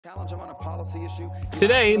Challenge him on a policy issue.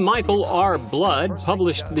 Today, Michael R. Blood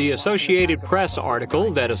published the Associated Press article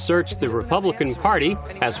that asserts the Republican Party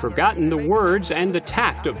has forgotten the words and the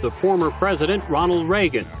tact of the former President Ronald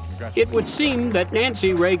Reagan. It would seem that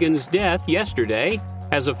Nancy Reagan's death yesterday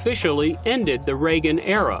has officially ended the Reagan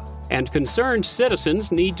era, and concerned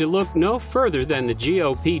citizens need to look no further than the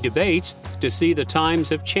GOP debates to see the times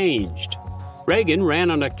have changed. Reagan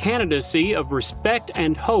ran on a candidacy of respect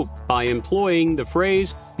and hope by employing the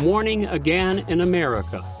phrase, "morning again in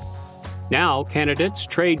America." Now candidates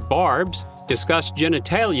trade barbs, discuss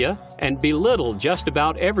genitalia, and belittle just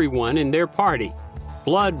about everyone in their party.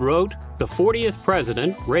 Blood wrote, "The 40th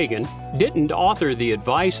president, Reagan, didn't author the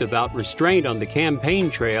advice about restraint on the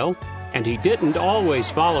campaign trail, and he didn't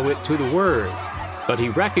always follow it to the word. But he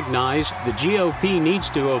recognized the GOP needs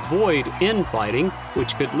to avoid infighting,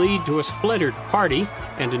 which could lead to a splintered party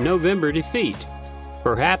and a November defeat.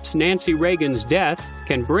 Perhaps Nancy Reagan's death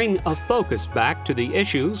can bring a focus back to the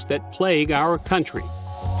issues that plague our country."